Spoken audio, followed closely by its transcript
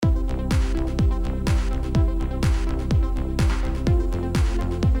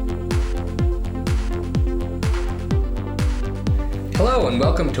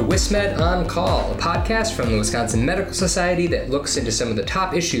welcome to WisMed On Call, a podcast from the Wisconsin Medical Society that looks into some of the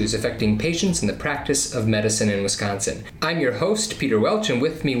top issues affecting patients in the practice of medicine in Wisconsin. I'm your host, Peter Welch, and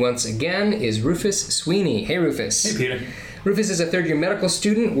with me once again is Rufus Sweeney. Hey, Rufus. Hey, Peter. Rufus is a third-year medical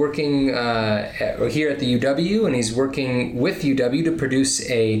student working here at the UW, and he's working with UW to produce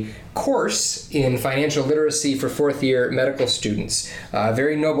a course in financial literacy for fourth-year medical students. A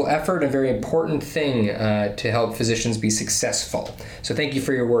very noble effort, a very important thing to help physicians be successful. So thank you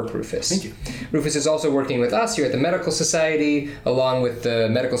for your work, Rufus. Thank you. Rufus is also working with us here at the Medical Society, along with the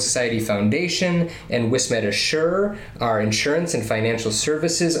Medical Society Foundation and WisMed Assure, our insurance and financial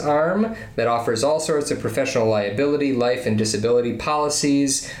services arm that offers all sorts of professional liability, life, and disability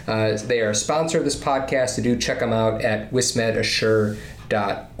policies. They are a sponsor of this podcast, so do check them out at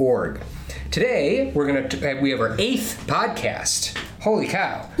wismedassure.org. Today, we have our 8th podcast. Holy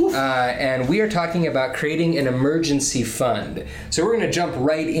cow. And we are talking about creating an emergency fund. So we're going to jump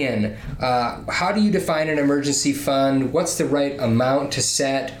right in. How do you define an emergency fund? What's the right amount to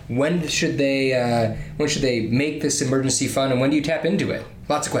set? When should they make this emergency fund? And when do you tap into it?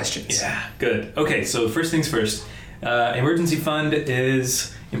 Lots of questions. Yeah, good. Okay, so first things first. Emergency fund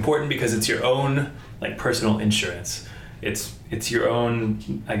is important because it's your own personal insurance. It's your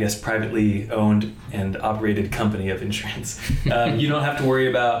own, I guess, privately owned and operated company of insurance. You don't have to worry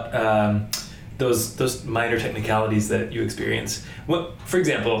about those minor technicalities that you experience. For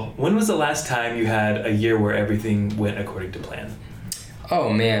example, when was the last time you had a year where everything went according to plan?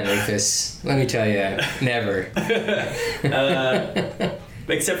 Oh man, Rufus, let me tell you, never.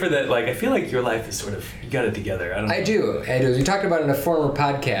 Except for that, I feel like your life is sort of, you got it together. I don't know. I do. As we talked about in a former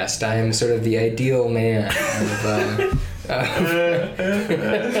podcast, I am sort of the ideal man.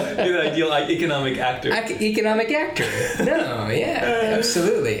 You're the ideal economic actor. Economic actor. No, yeah,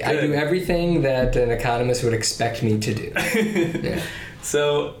 absolutely. Good. I do everything that an economist would expect me to do. Yeah.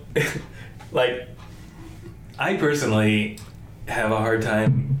 So, I personally have a hard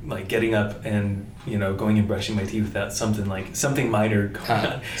time getting up and going and brushing my teeth without something minor going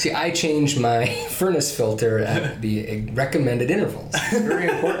on. See, I change my furnace filter at the recommended intervals. It's very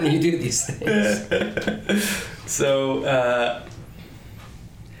important you do these things. So,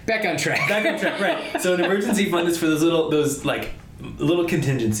 back on track, right. So an emergency fund is for those little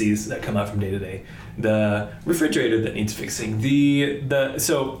contingencies that come out from day to day. The refrigerator that needs fixing.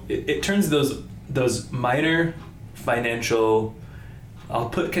 So it turns those minor financial, I'll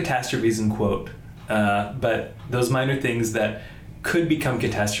put catastrophes in quote, but those minor things that could become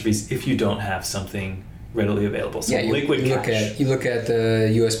catastrophes if you don't have something readily available. So liquid cash. You look at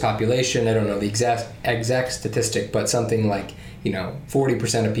the U.S. population. I don't know the exact statistic, but something like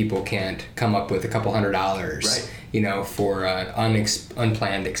 40% of people can't come up with a couple $100. Right. For an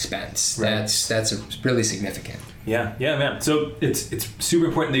unplanned expense. Right. That's really significant. Yeah, man. So it's super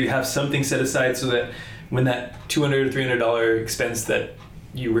important that you have something set aside so that when that $200 or $300 expense that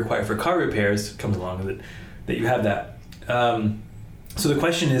you require for car repairs comes along, that you have that. So the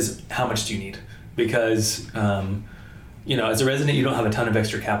question is, how much do you need? Because, as a resident, you don't have a ton of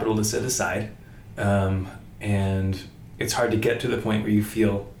extra capital to set aside. And it's hard to get to the point where you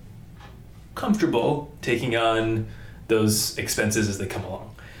feel comfortable taking on those expenses as they come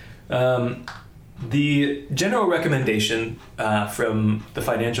along. The general recommendation from the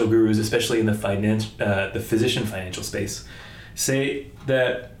financial gurus, especially in the physician financial space, say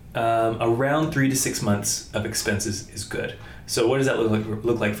that around 3 to 6 months of expenses is good. So what does that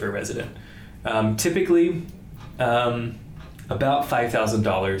look like for a resident? Typically, about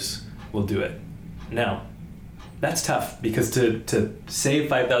 $5,000 will do it. Now, that's tough because to save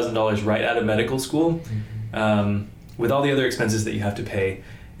 $5,000 right out of medical school, with all the other expenses that you have to pay,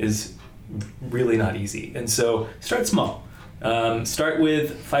 is really not easy. And so start small. Start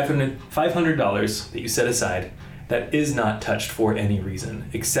with $500 that you set aside that is not touched for any reason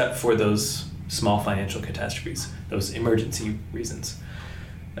except for those small financial catastrophes, those emergency reasons.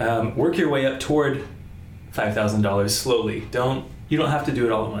 Work your way up toward $5,000 slowly. You don't have to do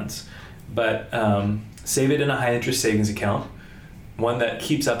it all at once, but save it in a high interest savings account, one that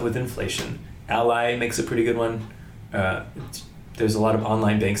keeps up with inflation. Ally makes a pretty good one. There's a lot of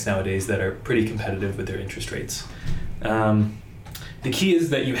online banks nowadays that are pretty competitive with their interest rates. The key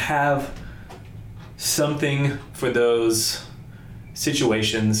is that you have something for those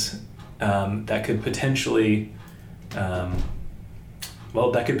situations that could potentially cause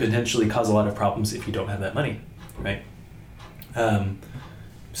a lot of problems if you don't have that money, right?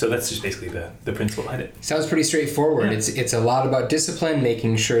 So that's just basically the principle behind it. Sounds pretty straightforward. Yeah. It's a lot about discipline,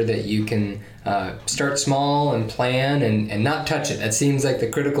 making sure that you can start small and plan and not touch it. That seems like the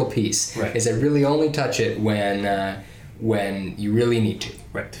critical piece. Right. Is that really only touch it when when you really need to.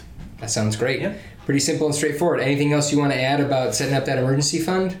 Right. That sounds great. Yeah. Pretty simple and straightforward. Anything else you want to add about setting up that emergency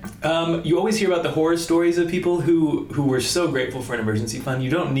fund? You always hear about the horror stories of people who were so grateful for an emergency fund. You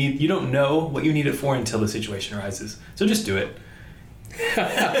don't know what you need it for until the situation arises. So just do it.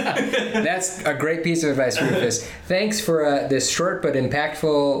 That's a great piece of advice, Rufus. Thanks for this short but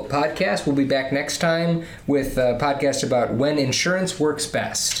impactful podcast. We'll be back next time with a podcast about when insurance works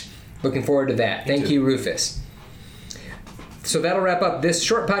best. Looking forward to that. Thank you, Rufus. So that'll wrap up this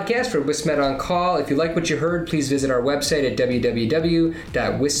short podcast for WisMed On Call. If you like what you heard, please visit our website at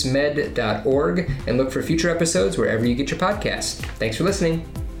www.wismed.org and look for future episodes wherever you get your podcasts. Thanks for listening.